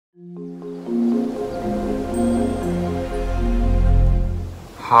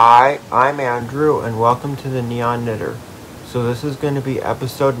Hi, I'm Andrew, and welcome to the Neon Knitter. So this is going to be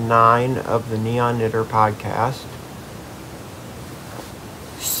episode 9 of the Neon Knitter podcast.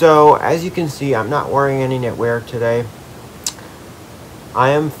 So, as you can see, I'm not wearing any knitwear today. I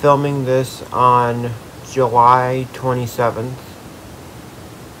am filming this on July 27th,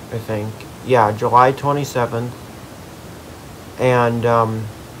 I think. Yeah, July 27th. And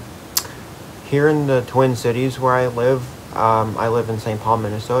here in the Twin Cities where I live in St. Paul,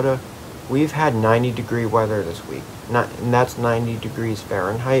 Minnesota. We've had 90-degree weather this week, and that's 90 degrees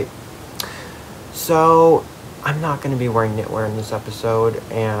Fahrenheit. So I'm not going to be wearing knitwear in this episode,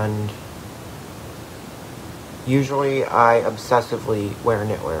 and usually I obsessively wear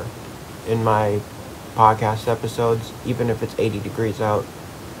knitwear in my podcast episodes, even if it's 80 degrees out.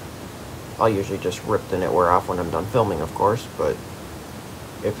 I'll usually just rip the knitwear off when I'm done filming, of course, but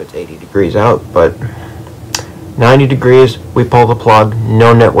if it's 80 degrees out, but 90 degrees, we pull the plug,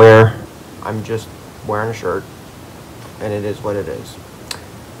 no knitwear. I'm just wearing a shirt, and it is what it is.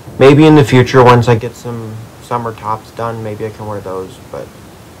 Maybe in the future, once I get some summer tops done, maybe I can wear those, but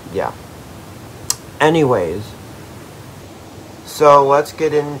yeah. Anyways, so let's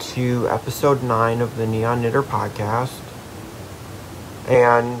get into episode 9 of the Neon Knitter podcast.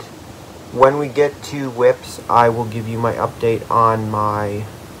 And when we get to whips, I will give you my update on my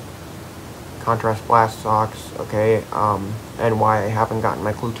contrast blast socks, okay, and why I haven't gotten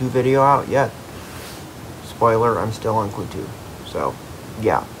my Clue 2 video out yet. Spoiler, I'm still on Clue 2, so,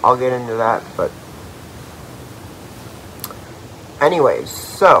 yeah, I'll get into that, but anyways,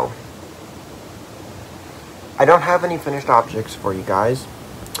 so, I don't have any finished objects for you guys,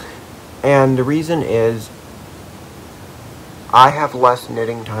 and the reason is, I have less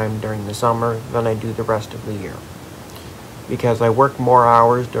knitting time during the summer than I do the rest of the year. Because I work more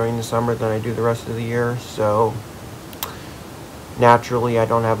hours during the summer than I do the rest of the year, so naturally I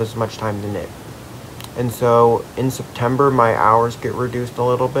don't have as much time to knit. And so in September my hours get reduced a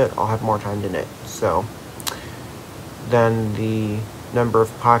little bit, I'll have more time to knit. So then the number of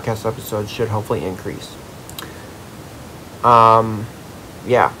podcast episodes should hopefully increase.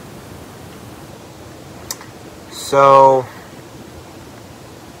 Yeah. So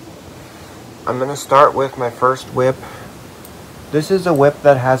I'm going to start with my first whip. This is a whip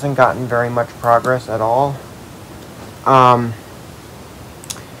that hasn't gotten very much progress at all. I've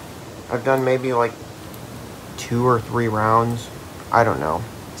done maybe like 2 or 3 rounds. I don't know,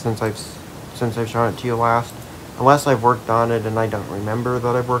 since I've shown it to you last. Unless I've worked on it and I don't remember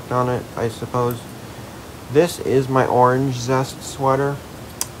that I've worked on it, I suppose. This is my Orange Zest sweater,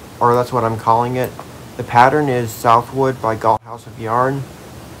 or that's what I'm calling it. The pattern is Southwood by Galt House of Yarn.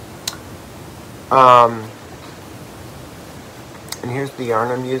 And here's the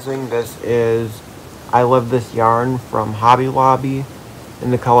yarn I'm using. This is I Love This Yarn from Hobby Lobby in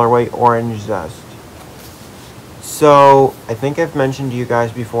the colorway Orange Zest. So, I think I've mentioned to you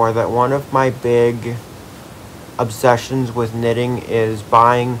guys before that one of my big obsessions with knitting is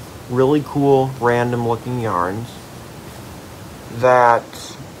buying really cool, random looking yarns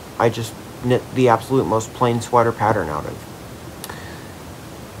that I just knit the absolute most plain sweater pattern out of.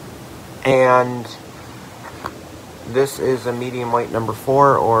 And this is a medium weight number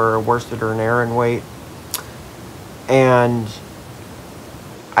 4 or worsted or an Aran weight. And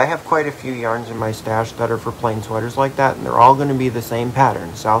I have quite a few yarns in my stash that are for plain sweaters like that, and they're all going to be the same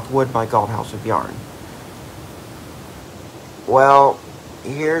pattern, Southwood by Galt House of Yarn. Well,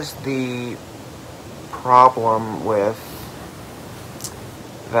 here's the problem with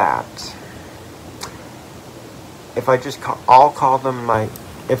that. If I just I'll call them my...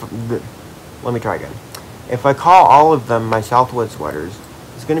 Let me try again. If I call all of them my Southwood sweaters,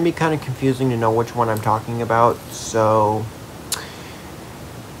 it's going to be kind of confusing to know which one I'm talking about, so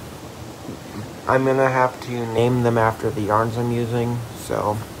I'm going to have to name them after the yarns I'm using.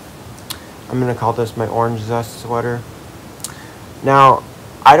 So I'm going to call this my Orange Zest sweater. Now,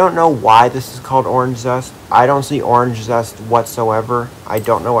 I don't know why this is called Orange Zest. I don't see Orange Zest whatsoever. I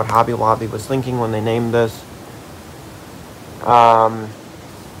don't know what Hobby Lobby was thinking when they named this.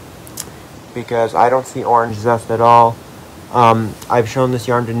 Because I don't see Orange Zest at all. I've shown this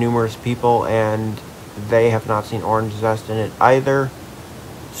yarn to numerous people, and they have not seen Orange Zest in it either.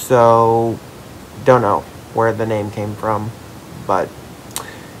 So, don't know where the name came from, but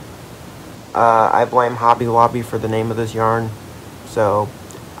I blame Hobby Lobby for the name of this yarn, so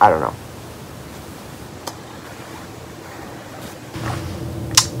I don't know.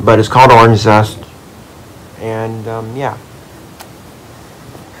 But it's called Orange Zest, and yeah.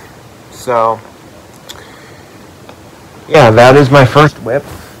 So, yeah, that is my first whip.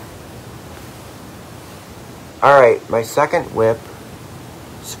 Alright, my second whip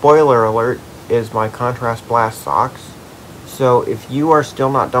spoiler alert, is my Contrast Blast socks. So if you are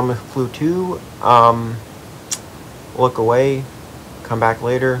still not done with Clue 2, look away, come back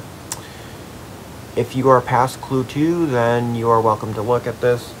later. If you are past Clue 2, then you are welcome to look at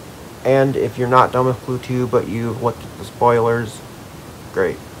this. And if you're not done with Clue 2, but you've looked at the spoilers,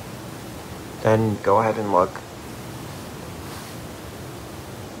 great. Then go ahead and look.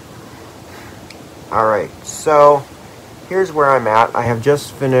 Alright, so here's where I'm at. I have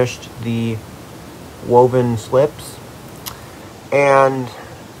just finished the woven slips. And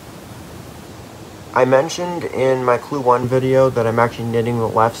I mentioned in my Clue 1 video that I'm actually knitting the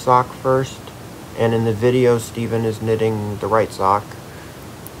left sock first. And in the video, Steven is knitting the right sock.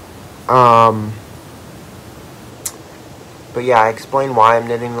 But yeah, I explain why I'm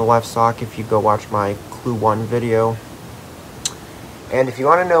knitting the left sock if you go watch my Clue 1 video. And if you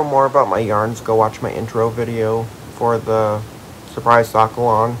want to know more about my yarns, go watch my intro video for the surprise sock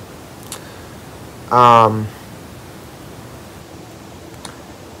along.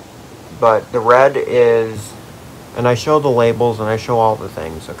 But the red is, and I show the labels and I show all the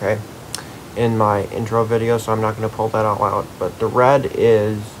things, okay, in my intro video, so I'm not going to pull that all out. But the red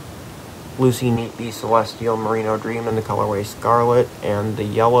is Lucy Neat Bee Celestial Merino Dream in the colorway Scarlet, and the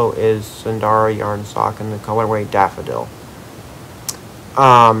yellow is Sundara Yarn Sock in the colorway Daffodil.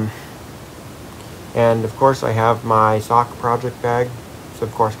 And of course I have my sock project bag. It's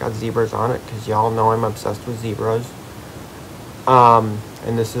of course got zebras on it, because y'all know I'm obsessed with zebras.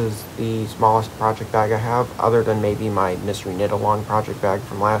 And this is the smallest project bag I have, other than maybe my Mystery Knit Along project bag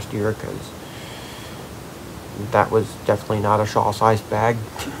from last year, because that was definitely not a shawl-sized bag.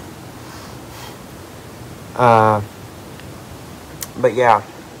 But yeah,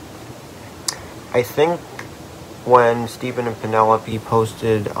 I think when Steven and Penelope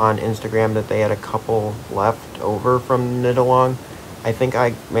posted on Instagram that they had a couple left over from Knit Along, I think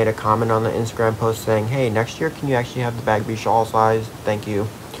I made a comment on the Instagram post saying, hey, next year can you actually have the bag be shawl sized? Thank you.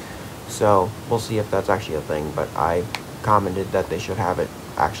 So we'll see if that's actually a thing, but I commented that they should have it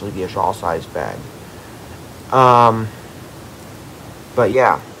actually be a shawl sized bag. But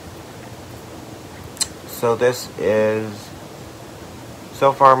yeah. So this is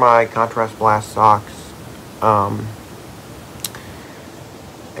so far my Contrast Blast socks.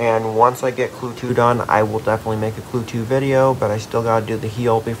 And once I get Clue 2 done, I will definitely make a Clue 2 video, but I still gotta do the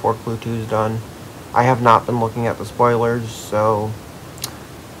heel before Clue 2 is done. I have not been looking at the spoilers, so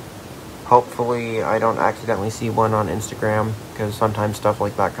hopefully I don't accidentally see one on Instagram, because sometimes stuff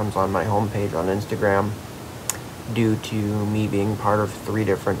like that comes on my homepage on Instagram due to me being part of 3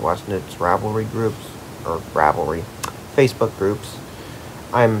 different West Knits Ravelry groups, or Ravelry, Facebook groups.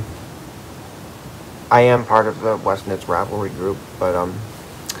 I am part of the West Knits Ravelry group, but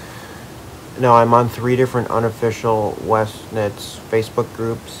no, I'm on 3 different unofficial West Knits Facebook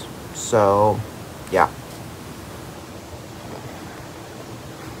groups, so yeah.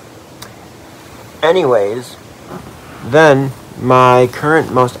 Anyways, then my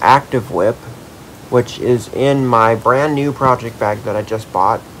current most active whip, which is in my brand new project bag that I just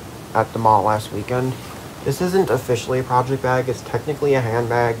bought at the mall last weekend. This isn't officially a project bag, it's technically a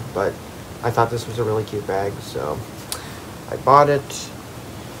handbag, but I thought this was a really cute bag, so I bought it.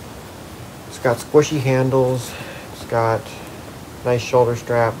 It's got squishy handles, it's got nice shoulder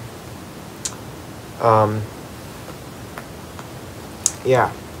strap.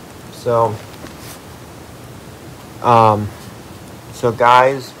 Yeah, so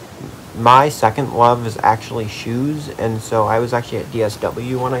guys, my second love is actually shoes, and so I was actually at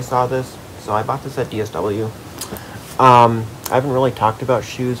DSW when I saw this, so I bought this at DSW. I haven't really talked about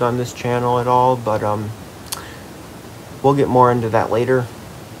shoes on this channel at all, but we'll get more into that later.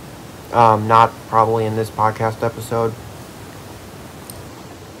 Not probably in this podcast episode,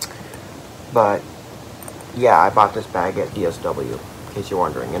 but yeah, I bought this bag at DSW, in case you're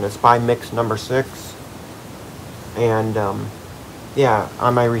wondering, and it's by Mix number 6, and yeah,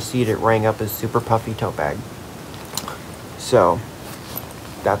 on my receipt it rang up as Super Puffy Tote Bag, so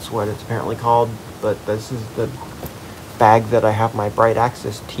that's what it's apparently called. But this is the bag that I have my Bright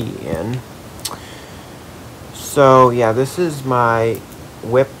Axis tee in. So yeah, this is my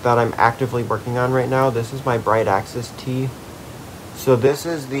whip that I'm actively working on right now. This is my Bright Axis tee. So this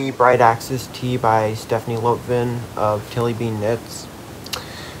is the Bright Axis tee by Stephanie Lotvin of Tilly Bean Knits.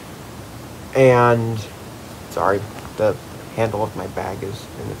 And sorry, the handle of my bag is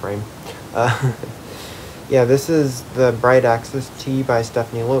in the frame. Yeah, this is the Bright Axis tee by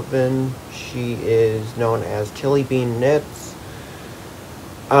Stephanie Lotvin. She is known as Tilly Bean Knits.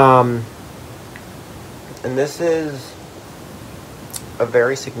 And this is a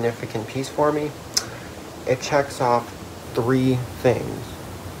very significant piece for me. It checks off 3 things.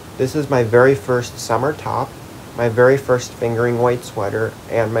 This is my very first summer top, my very first fingering weight sweater,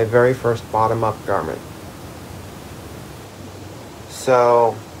 and my very first bottom-up garment.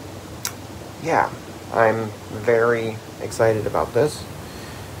 So, yeah, I'm very excited about this.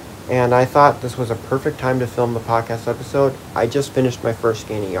 And I thought this was a perfect time to film the podcast episode. I just finished my first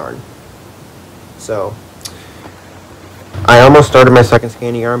skein of yarn. So, I almost started my second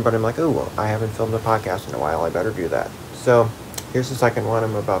skein of yarn, but I'm like, oh, well, I haven't filmed a podcast in a while. I better do that. So, here's the second one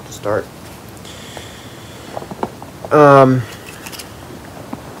I'm about to start. But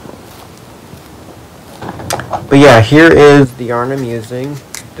yeah, here is the yarn I'm using.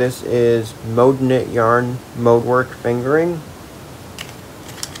 This is Mode Knit yarn, Mode Work fingering.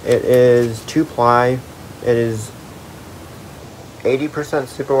 It is 2-ply. It is 80%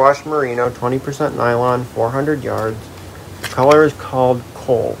 superwash merino, 20% nylon, 400 yards. The color is called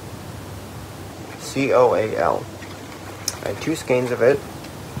Coal. C-O-A-L. I have 2 skeins of it,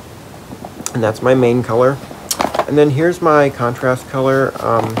 and that's my main color. And then here's my contrast color.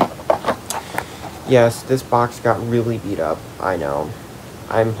 Yes, this box got really beat up, I know.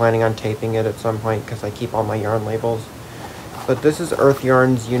 I'm planning on taping it at some point because I keep all my yarn labels. But this is Earth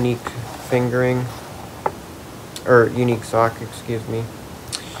Yarn's unique fingering, or unique sock, excuse me.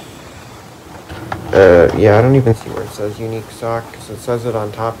 Yeah, I don't even see where it says unique sock, because it says it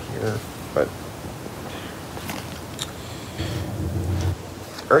on top here, but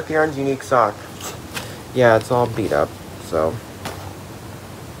Earth Yarn's unique sock. Yeah, it's all beat up, so.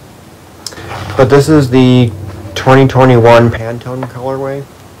 But this is the 2021 Pantone colorway,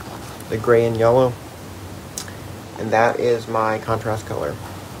 the gray and yellow. And that is my contrast color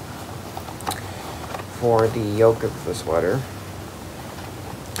for the yoke of the sweater.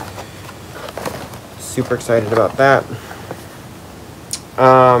 Super excited about that.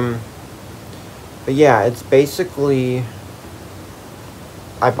 But yeah, it's basically,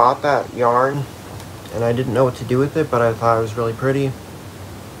 I bought that yarn and I didn't know what to do with it, but I thought it was really pretty.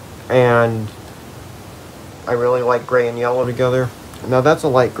 And I really like gray and yellow together. Now that's a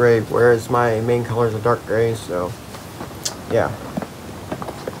light gray, whereas my main color is a dark gray, so yeah.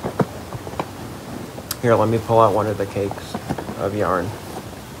 Here, let me pull out one of the cakes of yarn.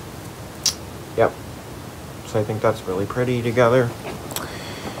 Yep. So I think that's really pretty together.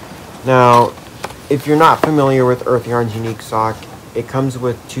 Now, if you're not familiar with Earth Yarn's unique sock, it comes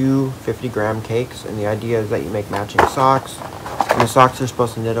with 2 50-gram cakes, and the idea is that you make matching socks. And the socks are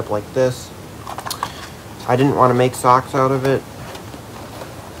supposed to knit up like this. I didn't want to make socks out of it,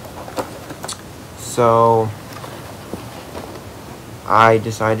 so I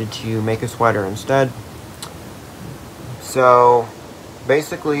decided to make a sweater instead. So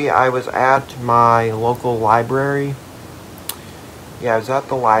basically, I was at my local library. Yeah, I was at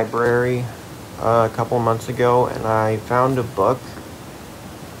the library a couple months ago, and I found a book.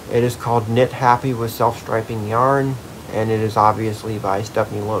 It is called Knit Happy with Self-Striping Yarn, and it is obviously by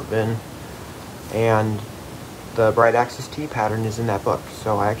Stephanie Lotvin. And the Bright Axis T pattern is in that book,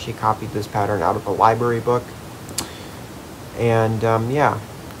 so I actually copied this pattern out of a library book. And yeah,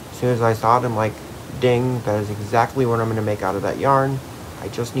 as soon as I saw it, I'm like, ding, that is exactly what I'm going to make out of that yarn. I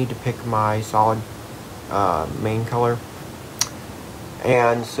just need to pick my solid main color.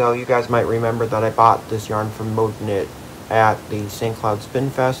 And so you guys might remember that I bought this yarn from Mode Knit at the St. Cloud Spin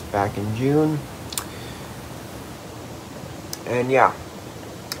Fest back in June. And yeah,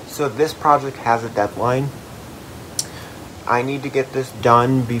 so this project has a deadline. I need to get this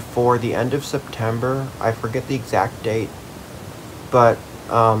done before the end of September. I forget the exact date, but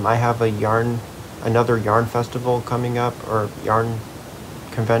I have another yarn festival coming up, or yarn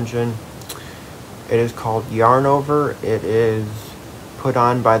convention. It is called Yarn Over. It is put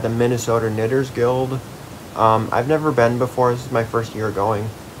on by the Minnesota Knitters Guild. I've never been before. This is my first year going.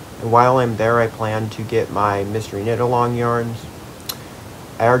 And while I'm there, I plan to get my Mystery Knit Along yarns.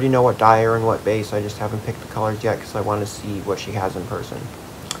 I already know what dyer and what base. I just haven't picked the colors yet because I want to see what she has in person.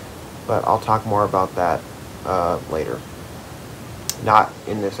 But I'll talk more about that later. Not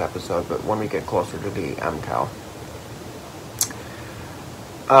in this episode, but when we get closer to the MCAL.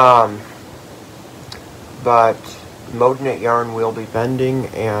 But Mode Knit yarn will be bending,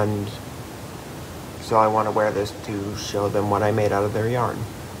 and so I want to wear this to show them what I made out of their yarn.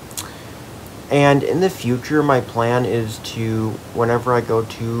 And in the future, my plan is to, whenever I go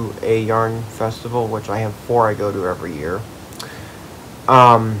to a yarn festival, which I have 4 I go to every year,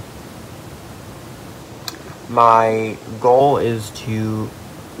 my goal is to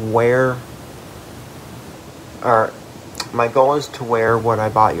wear, what I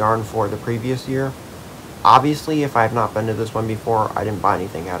bought yarn for the previous year. Obviously, if I have not been to this one before, I didn't buy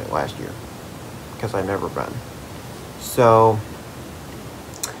anything at it last year, because I've never been. So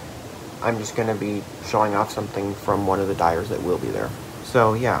I'm just going to be showing off something from one of the dyers that will be there.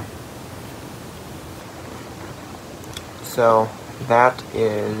 So, yeah. So, that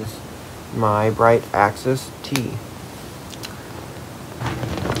is my Bright Axis T.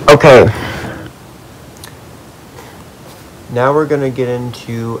 Okay. Now we're going to get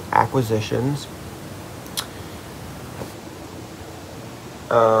into acquisitions.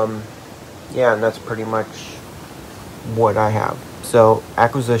 Yeah, and that's pretty much what I have. So,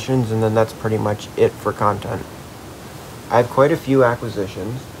 acquisitions, and then that's pretty much it for content. I have quite a few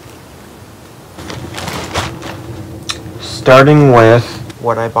acquisitions. Starting with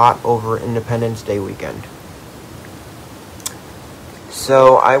what I bought over Independence Day weekend.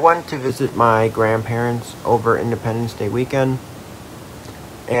 So, I went to visit my grandparents over Independence Day weekend,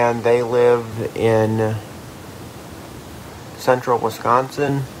 and they live in central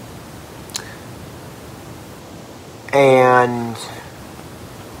Wisconsin, and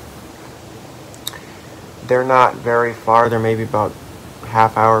they're not very far. They're maybe about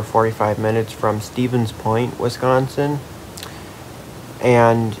half hour, 45 minutes from Stevens Point, Wisconsin.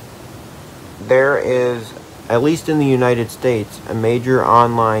 And there is, at least in the United States, a major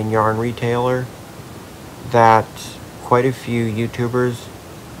online yarn retailer that quite a few YouTubers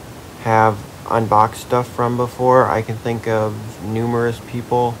have unboxed stuff from before. I can think of numerous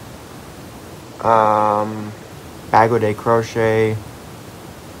people. Bago de Crochet,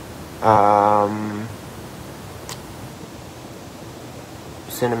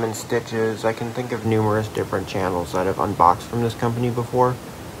 Cinnamon Stitches. I can think of numerous different channels that have unboxed from this company before,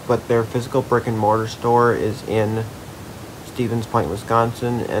 but their physical brick and mortar store is in Stevens Point,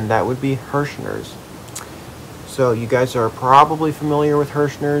 Wisconsin, and that would be Hirschner's. So you guys are probably familiar with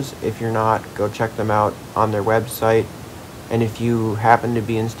Hirschner's. If you're not, go check them out on their website. And if you happen to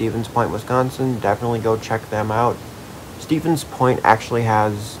be in Stevens Point, Wisconsin, definitely go check them out. Stevens Point actually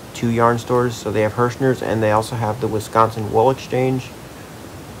has 2 yarn stores, so they have Hirschner's and they also have the Wisconsin Wool Exchange.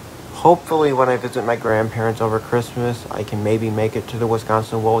 Hopefully when I visit my grandparents over Christmas, I can maybe make it to the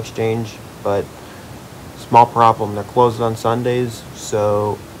Wisconsin Wool Exchange, but small problem, they're closed on Sundays,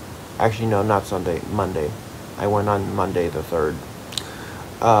 so actually no, not Sunday, Monday. I went on Monday the 3rd.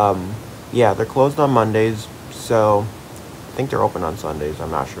 Yeah, they're closed on Mondays, so I think they're open on Sundays. I'm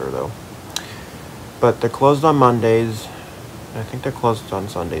not sure though. But they're closed on Mondays. I think they're closed on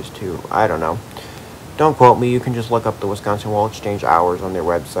Sundays too. I don't know. Don't quote me. You can just look up the Wisconsin Wool Exchange hours on their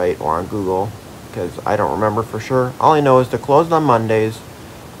website or on Google, because I don't remember for sure. All I know is they're closed on Mondays,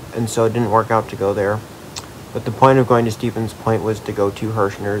 and so it didn't work out to go there. But the point of going to Stevens Point was to go to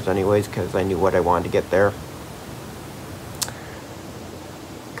Hirschner's anyways, because I knew what I wanted to get there.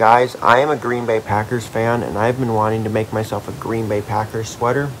 Guys, I am a Green Bay Packers fan, and I've been wanting to make myself a Green Bay Packers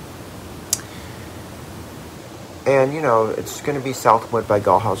sweater. And, you know, it's going to be Southwood by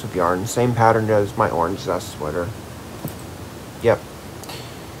Gull House of Yarn. Same pattern as my Orange Zest sweater. Yep.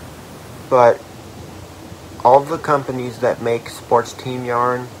 But all of the companies that make sports team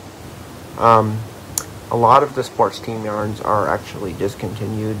yarn, a lot of the sports team yarns are actually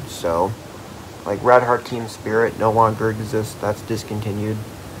discontinued. So, like Red Heart Team Spirit no longer exists. That's discontinued.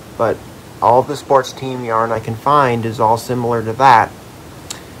 But all of the sports team yarn I can find is all similar to that.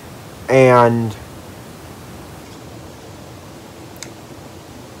 And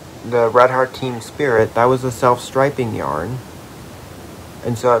the Red Heart Team Spirit, that was a self-striping yarn.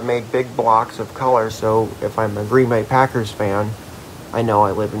 And so it made big blocks of color. So if I'm a Green Bay Packers fan, I know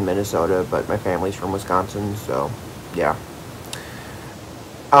I live in Minnesota, but my family's from Wisconsin, so yeah.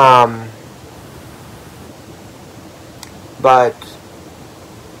 But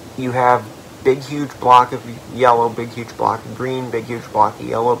you have big huge block of yellow, big huge block of green, big huge block of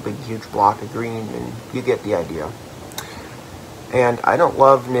yellow, big huge block of green, and you get the idea. And I don't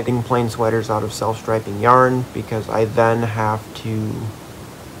love knitting plain sweaters out of self-striping yarn, because I then have to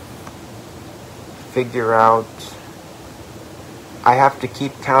figure out, I have to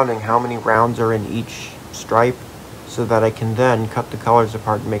keep counting how many rounds are in each stripe, so that I can then cut the colors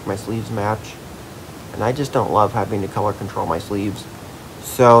apart and make my sleeves match. And I just don't love having to color control my sleeves.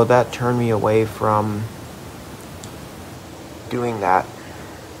 So that turned me away from doing that.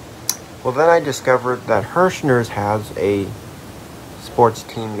 Well, then I discovered that Hirschner's has a sports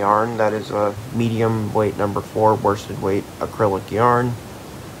team yarn that is a medium weight number 4 worsted weight acrylic yarn.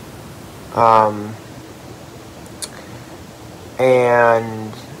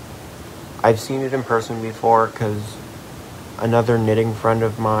 And I've seen it in person before, because another knitting friend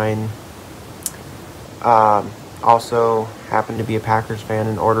of mine also happened to be a Packers fan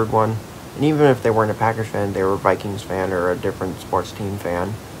and ordered one. And even if they weren't a Packers fan, they were a Vikings fan or a different sports team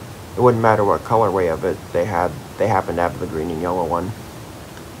fan. It wouldn't matter what colorway of it they had. They happened to have the green and yellow one.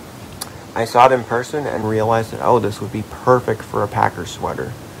 I saw it in person and realized that, oh, this would be perfect for a Packer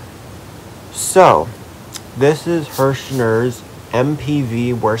sweater. So, this is Hershner's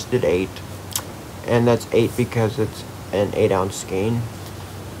MPV Worsted 8. And that's 8 because it's an 8-ounce skein.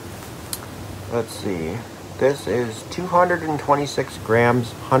 Let's see. This is 226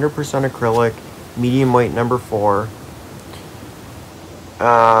 grams, 100% acrylic, medium weight number 4.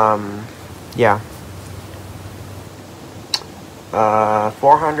 Yeah.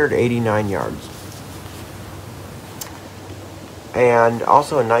 489 yards. And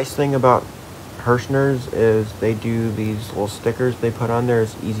also a nice thing about Hershner's is they do these little stickers they put on there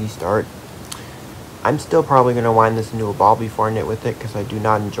as easy start. I'm still probably going to wind this into a ball before I knit with it because I do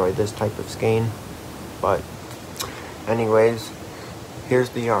not enjoy this type of skein. But anyways, here's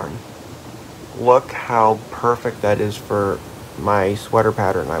the yarn. Look how perfect that is for my sweater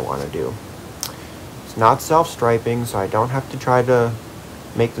pattern I want to do. It's not self-striping, so I don't have to try to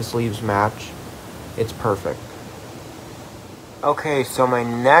make the sleeves match. It's perfect. Okay, so my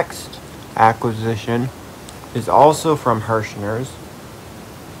next acquisition is also from Hershner's.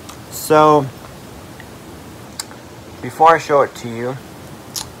 So, before I show it to you,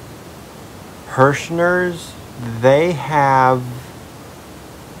 Hershner's, they have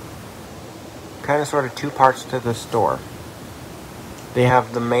kind of sort of two parts to the store. They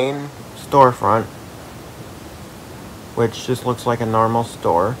have the main storefront, which just looks like a normal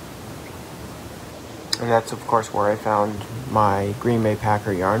store. And that's, of course, where I found my Green Bay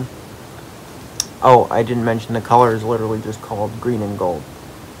Packer yarn. Oh, I didn't mention the color is literally just called green and gold.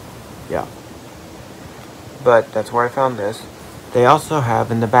 Yeah. But that's where I found this. They also have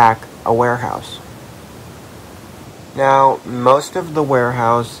in the back a warehouse. Now, most of the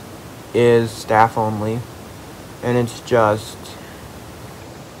warehouse is staff only, and it's just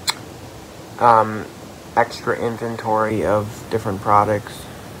extra inventory of different products.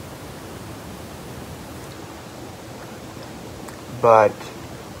 But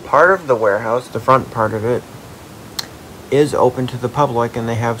part of the warehouse, the front part of it, is open to the public, and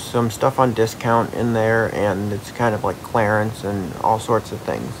they have some stuff on discount in there, and it's kind of like clearance and all sorts of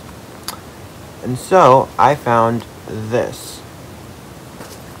things. And so I found this.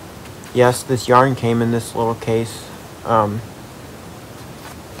 Yes, this yarn came in this little case.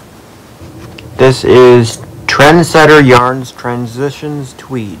 This is Trendsetter Yarns Transitions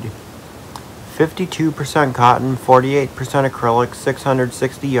Tweed. 52% cotton, 48% acrylic,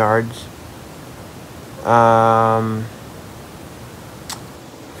 660 yards.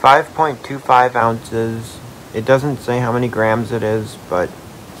 5.25 ounces. It doesn't say how many grams it is, but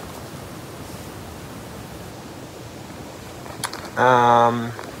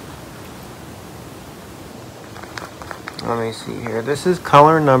let me see here. This is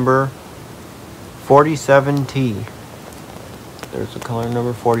color number 47T. There's the color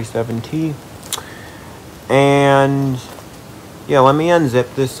number 47T. And yeah, let me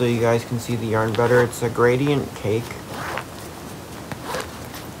unzip this so you guys can see the yarn better. It's a gradient cake.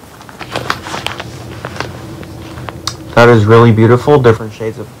 That is really beautiful. Different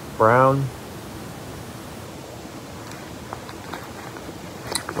shades of brown.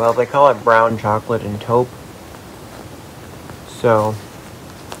 Well, they call it brown chocolate and taupe. So,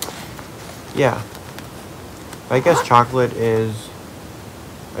 yeah. I guess chocolate is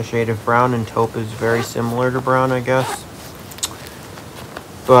a shade of brown and taupe is very similar to brown, I guess.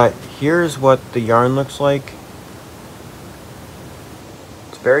 But here's what the yarn looks like.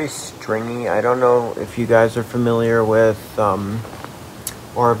 It's very stringy. I don't know if you guys are familiar with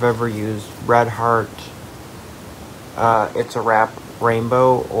or have ever used Red Heart It's a Wrap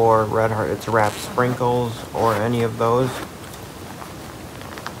Rainbow or Red Heart It's a Wrap Sprinkles or any of those.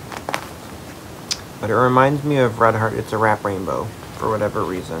 But it reminds me of Red Heart It's a Wrap Rainbow for whatever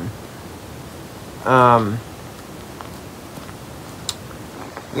reason.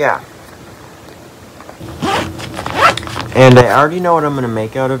 Yeah. And I already know what I'm going to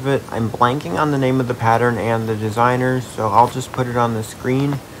make out of it. I'm blanking on the name of the pattern and the designers, so I'll just put it on the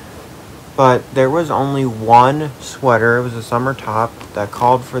screen. But there was only one sweater, it was a summer top, that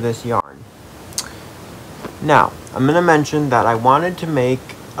called for this yarn. Now, I'm going to mention that I wanted to make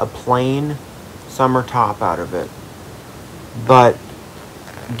a plain summer top out of it. But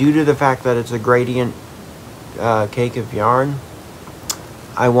due to the fact that it's a gradient cake of yarn,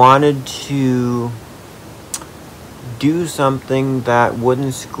 I wanted to do something that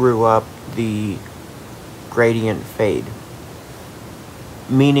wouldn't screw up the gradient fade.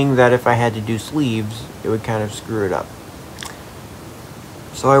 Meaning that if I had to do sleeves, it would kind of screw it up.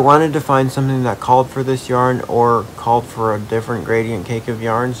 So I wanted to find something that called for this yarn or called for a different gradient cake of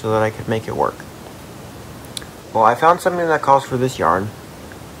yarn so that I could make it work. Well, I found something that calls for this yarn.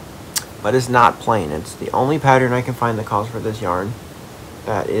 but it's not plain. It's the only pattern I can find that calls for this yarn.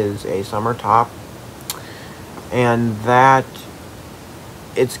 That is a summer top, and that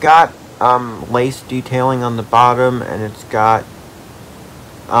it's got lace detailing on the bottom, and it's got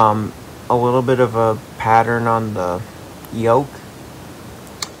a little bit of a pattern on the yoke.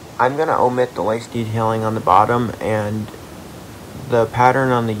 I'm going to omit the lace detailing on the bottom, and the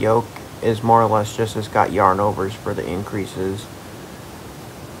pattern on the yoke is more or less just it's got yarn overs for the increases.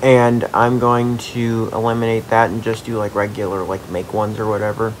 And I'm going to eliminate that and just do like regular like make ones or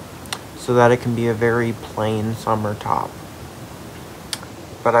whatever, so that it can be a very plain summer top.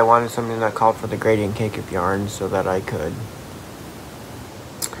 But I wanted something that called for the gradient cake of yarn so that I could,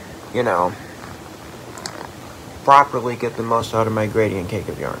 you know, properly get the most out of my gradient cake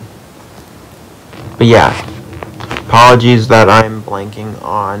of yarn. But yeah, apologies that I'm blanking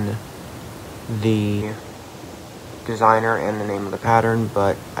on the designer and the name of the pattern,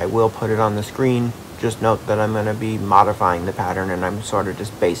 but I will put it on the screen. Just note that I'm going to be modifying the pattern, and I'm sort of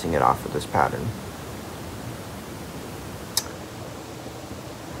just basing it off of this pattern.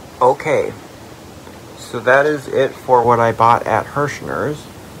 Okay, so that is it for what I bought at Hirschner's,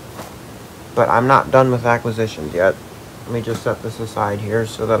 but I'm not done with acquisitions yet. Let me just set this aside here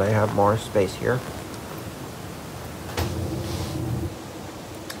so that I have more space here.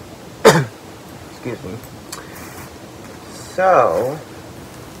 Excuse me. So,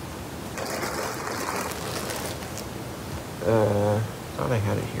 thought I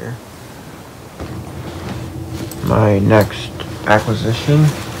had it here. My next acquisition.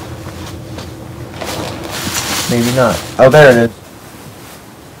 Maybe not. Oh, there it is.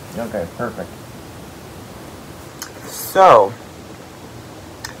 Okay, perfect. So,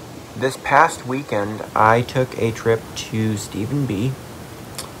 this past weekend, I took a trip to Stephen B.,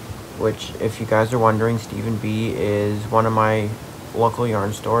 which, if you guys are wondering, Stephen B. is one of my local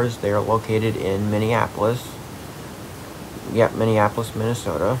yarn stores. They are located in Minneapolis. Yep, Minneapolis,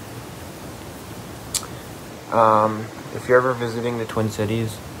 Minnesota. If you're ever visiting the Twin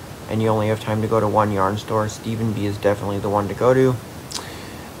Cities and you only have time to go to one yarn store, Stephen B. is definitely the one to go to.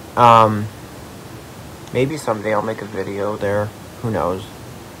 Maybe someday I'll make a video there. Who knows?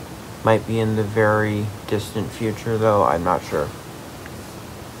 Might be in the very distant future, though. I'm not sure.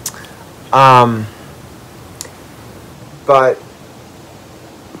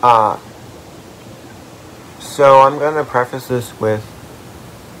 So I'm going to preface this with,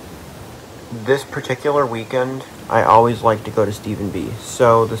 this particular weekend, I always like to go to Stephen B.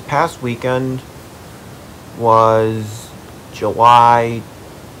 So this past weekend was July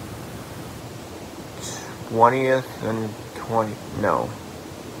 20th and 20, no,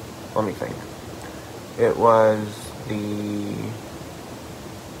 let me think. It was the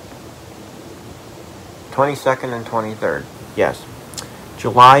 22nd and 23rd. Yes.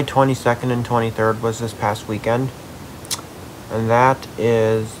 July 22nd and 23rd was this past weekend. And that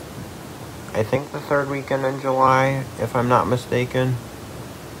is, I think, the third weekend in July, if I'm not mistaken.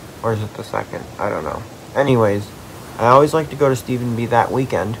 Or is it the second? I don't know. Anyways, I always like to go to Stephen B. that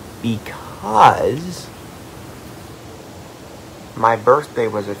weekend because my birthday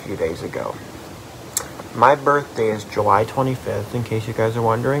was a few days ago. My birthday is July 25th, in case you guys are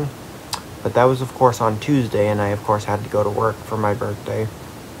wondering. But that was, of course, on Tuesday, and I, of course, had to go to work for my birthday.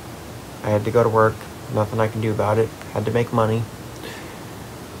 I had to go to work. Nothing I can do about it. Had to make money.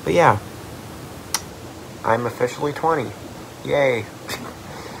 But yeah. I'm officially 20. Yay.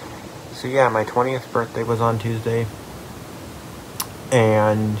 So yeah, my 20th birthday was on Tuesday.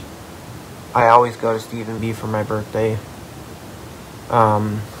 And I always go to Stephen B. for my birthday.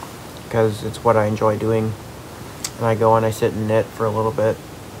 Because it's what I enjoy doing. And I go and I sit and knit for a little bit.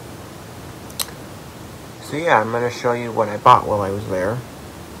 So yeah, I'm going to show you what I bought while I was there.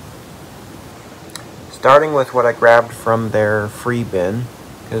 Starting with what I grabbed from their free bin.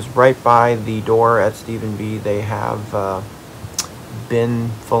 Because right by the door at Stephen B, they have a bin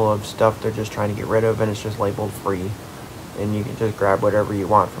full of stuff they're just trying to get rid of, and it's just labeled free. And you can just grab whatever you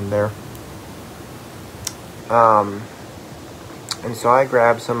want from there. And so I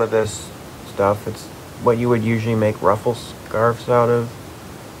grabbed some of this stuff. It's what you would usually make ruffle scarves out of.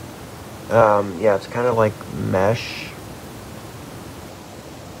 Yeah, it's kind of like mesh.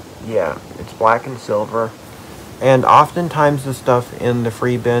 Yeah, it's black and silver. And oftentimes the stuff in the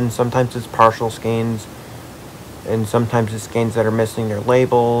free bin, sometimes it's partial skeins, and sometimes it's skeins that are missing their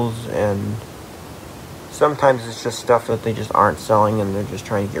labels, and sometimes it's just stuff that they just aren't selling and they're just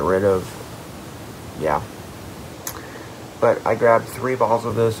trying to get rid of. Yeah. But I grabbed 3 balls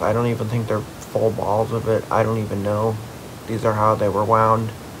of this. I don't even think they're full balls of it. I don't even know. These are how they were wound.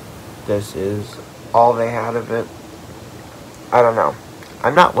 This is all they had of it. I don't know.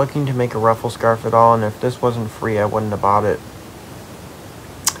 I'm not looking to make a ruffle scarf at all, and if this wasn't free, I wouldn't have bought it.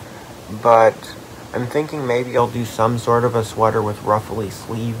 But I'm thinking maybe I'll do some sort of a sweater with ruffly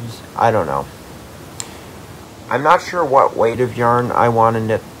sleeves. I don't know. I'm not sure what weight of yarn I want to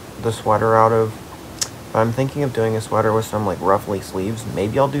knit the sweater out of. But I'm thinking of doing a sweater with some, like, ruffly sleeves.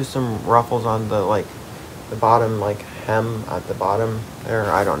 Maybe I'll do some ruffles on the, like, the bottom, like, hem at the bottom there.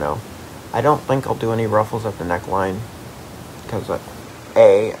 I don't know. I don't think I'll do any ruffles at the neckline. Because,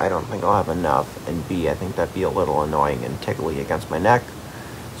 A, I don't think I'll have enough. And B, I think that'd be a little annoying and tickly against my neck.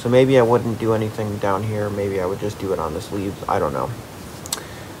 So maybe I wouldn't do anything down here. Maybe I would just do it on the sleeves. I don't know.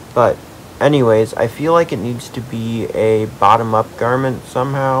 But anyways, I feel like it needs to be a bottom-up garment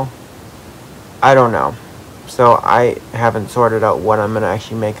somehow. I don't know. So I haven't sorted out what I'm going to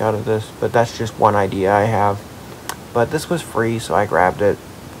actually make out of this. But that's just one idea I have. But this was free, so I grabbed it.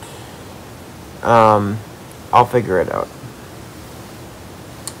 I'll figure it out.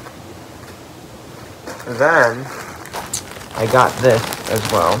 Then I got this as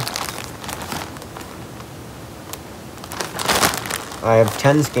well. I have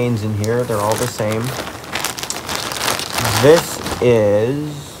 10 skeins in here. They're all the same. This is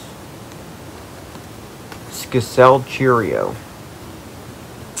Skicel Cheerio.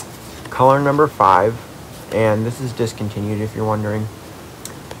 Color number 5. And this is discontinued if you're wondering.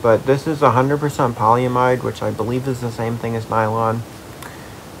 But this is 100% polyamide, which I believe is the same thing as nylon.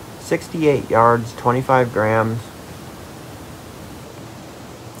 68 yards, 25 grams.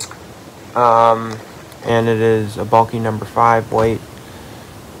 And it is a bulky number 5 weight.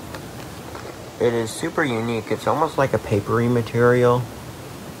 It is super unique. It's almost like a papery material.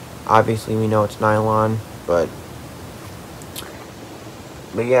 Obviously we know it's nylon, but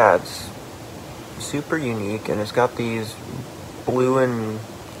yeah, it's super unique, and it's got these blue and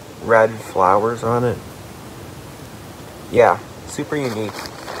red flowers on it. Yeah, super unique.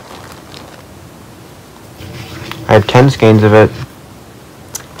 I have 10 skeins of it,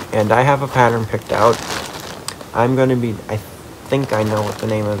 and I have a pattern picked out. I'm going to be, I think I know what the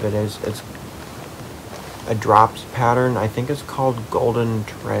name of it is. It's a drops pattern. I think it's called Golden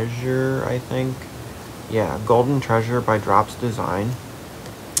Treasure, I think. Yeah, Golden Treasure by Drops Design.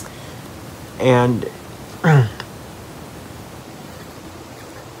 And I'm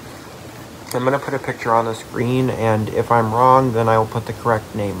going to put a picture on the screen, and if I'm wrong, then I will put the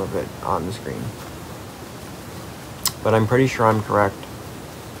correct name of it on the screen. But I'm pretty sure I'm correct.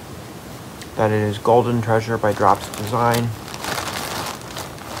 That it is Golden Treasure by Drops Design.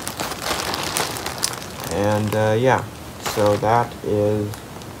 And, yeah. So that is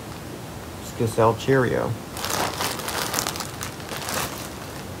Skicel Cheerio.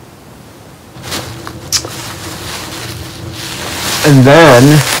 And then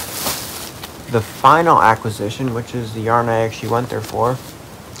the final acquisition, which is the yarn I actually went there for,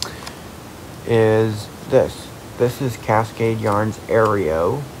 is this. This is Cascade Yarns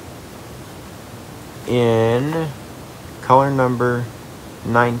Aereo in color number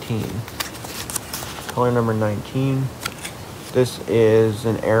 19. Color number 19. This is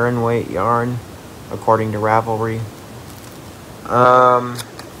an Aran weight yarn, according to Ravelry.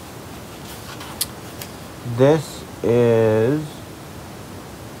 This is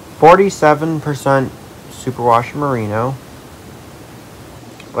 47% superwash merino.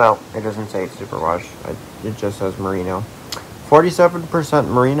 Well, it doesn't say it's superwash. It just says merino. 47%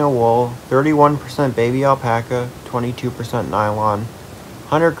 merino wool, 31% baby alpaca, 22% nylon.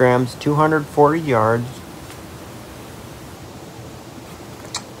 100 grams, 240 yards.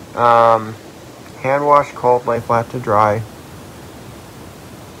 Hand wash, cold, lay flat to dry.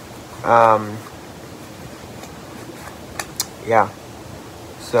 Yeah.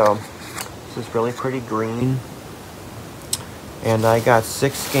 So, this is really pretty green. And I got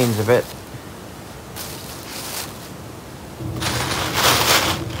 6 skeins of it.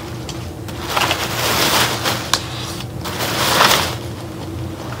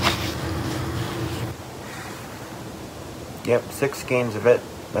 Yep, 6 skeins of it.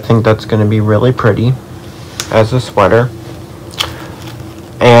 I think that's going to be really pretty as a sweater.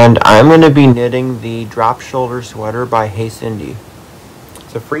 And I'm going to be knitting the drop shoulder sweater by Hey Cindy.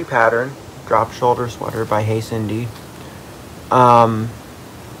 It's a free pattern, drop shoulder sweater by Hey Cindy. Now,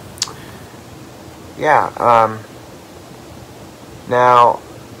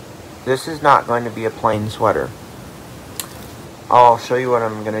 this is not going to be a plain sweater. I'll show you what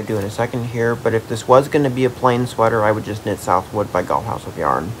I'm going to do in a second here, but if this was going to be a plain sweater, I would just knit Southwood by Galt House of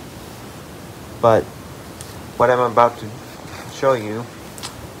Yarn. But what I'm about to show you,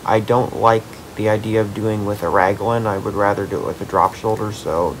 I don't like the idea of doing with a raglan. I would rather do it with a drop shoulder,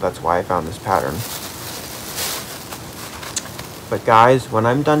 so that's why I found this pattern. But guys, when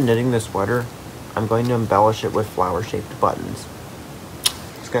I'm done knitting this sweater, I'm going to embellish it with flower-shaped buttons.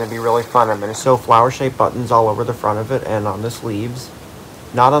 It's going to be really fun. I'm going to sew flower-shaped buttons all over the front of it and on the sleeves.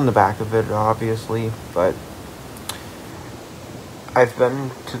 Not on the back of it, obviously, but I've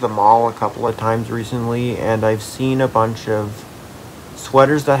been to the mall a couple of times recently, and I've seen a bunch of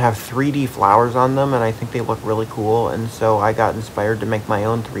sweaters that have 3D flowers on them, and I think they look really cool, and so I got inspired to make my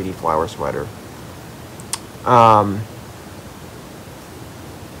own 3D flower sweater.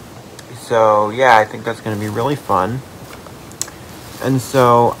 So yeah, I think that's going to be really fun. And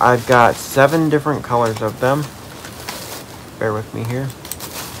so I've got 7 different colors of them. Bear with me here.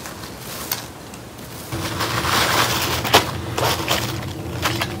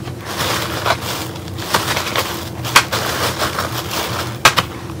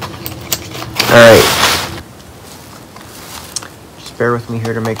 Alright. Just bear with me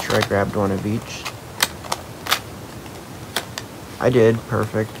here to make sure I grabbed one of each. I did.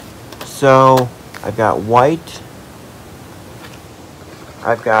 Perfect. So, I've got white.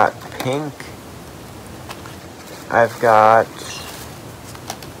 I've got pink. I've got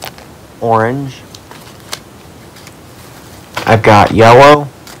orange. I've got yellow.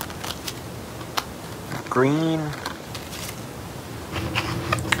 Green.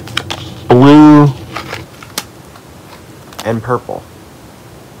 Blue. And purple.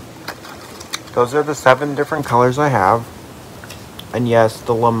 Those are the 7 different colors I have. And yes,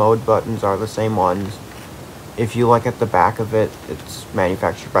 the LaMode buttons are the same ones. If you look at the back of it, it's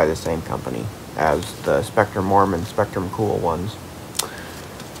manufactured by the same company as the Spectrum Warm and Spectrum Cool ones.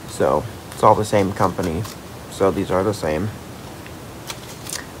 So, it's all the same company. So, these are the same.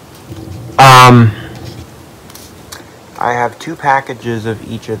 I have 2 packages of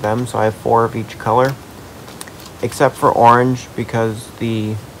each of them, so I have 4 of each color. Except for orange, because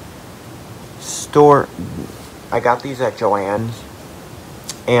the store... I got these at Joann's.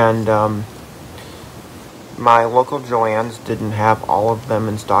 And, my local Joann's didn't have all of them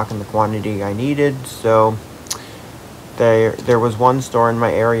in stock in the quantity I needed, so there was one store in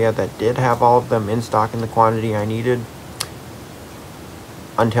my area that did have all of them in stock in the quantity I needed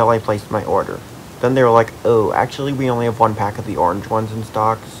until I placed my order. Then they were like, oh, actually we only have 1 pack of the orange ones in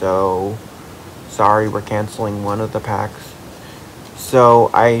stock, so sorry, we're canceling one of the packs. So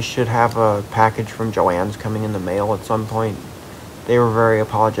I should have a package from Joann's coming in the mail at some point. They were very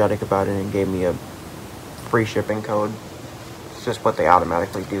apologetic about it and gave me a free shipping code. It's just what they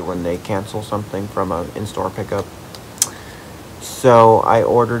automatically do when they cancel something from an in-store pickup. So I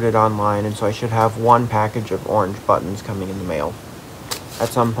ordered it online, and so I should have 1 package of orange buttons coming in the mail at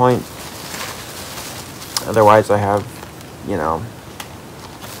some point. Otherwise I have,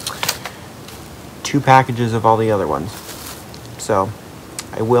 2 packages of all the other ones. So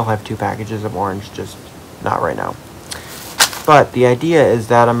I will have 2 packages of orange, just not right now. But the idea is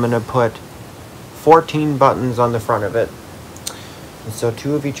that I'm going to put 14 buttons on the front of it. And so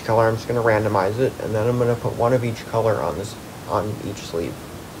 2 of each color. I'm just going to randomize it, and then I'm going to put 1 of each color on each sleeve.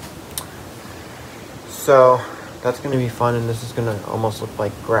 So that's going to be fun, and this is going to almost look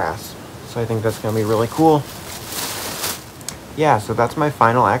like grass. So I think that's going to be really cool. Yeah, so that's my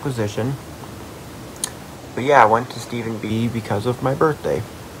final acquisition. But yeah, I went to Stephen B because of my birthday.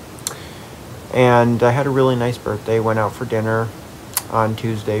 And I had a really nice birthday. Went out for dinner on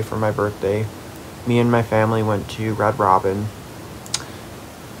Tuesday for my birthday. Me and my family went to Red Robin.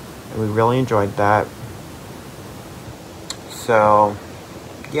 And we really enjoyed that. So,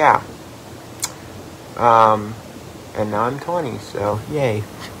 yeah. And now I'm 20, so yay.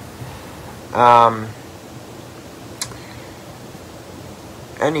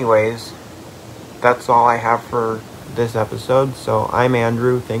 Anyways, that's all I have for this episode. So I'm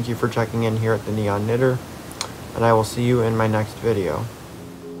Andrew. Thank you for checking in here at the Neon Knitter, and I will see you in my next video.